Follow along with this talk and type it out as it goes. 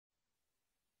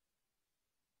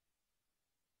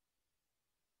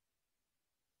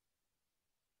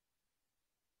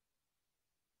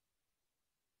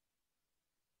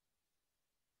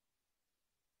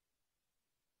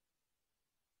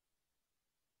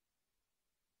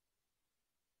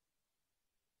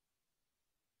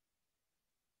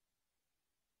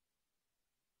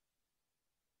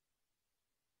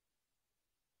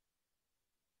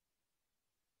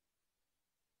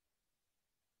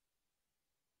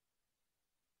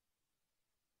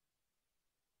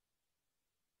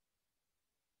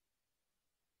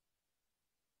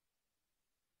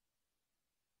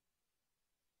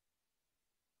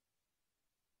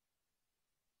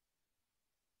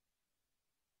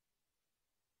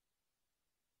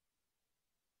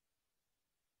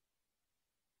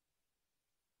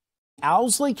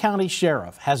Owsley County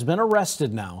Sheriff has been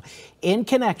arrested now in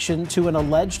connection to an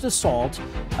alleged assault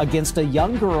against a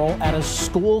young girl at a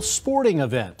school sporting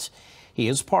event. He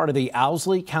is part of the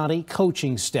Owsley County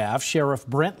coaching staff. Sheriff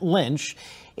Brent Lynch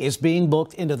is being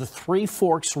booked into the Three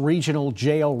Forks Regional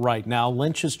Jail right now.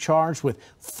 Lynch is charged with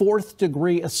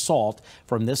fourth-degree assault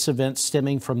from this event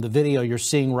stemming from the video you're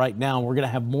seeing right now. We're going to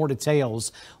have more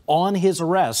details on his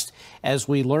arrest as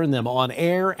we learn them on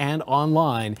air and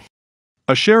online.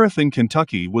 A sheriff in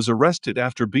Kentucky was arrested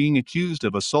after being accused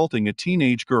of assaulting a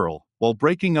teenage girl while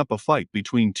breaking up a fight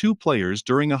between two players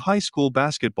during a high school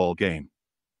basketball game.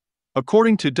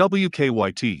 According to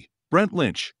WKYT, Brent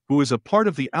Lynch, who is a part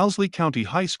of the Owsley County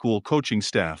High School coaching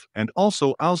staff and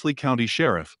also Owsley County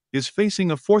Sheriff, is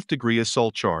facing a fourth-degree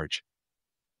assault charge.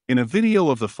 In a video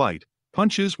of the fight,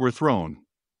 punches were thrown.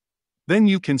 Then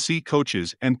you can see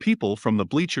coaches and people from the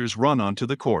bleachers run onto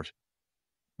the court.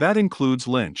 That includes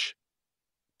Lynch.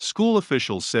 School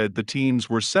officials said the teams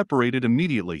were separated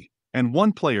immediately, and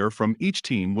one player from each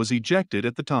team was ejected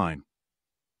at the time.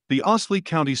 The Owsley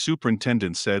County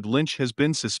Superintendent said Lynch has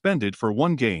been suspended for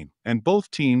 1 game, and both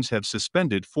teams have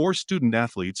suspended 4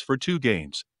 student-athletes for 2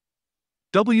 games.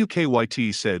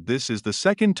 WKYT said this is the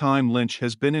second time Lynch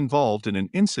has been involved in an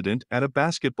incident at a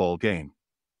basketball game.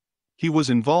 He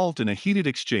was involved in a heated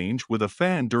exchange with a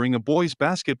fan during a boys'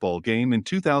 basketball game in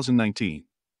 2019.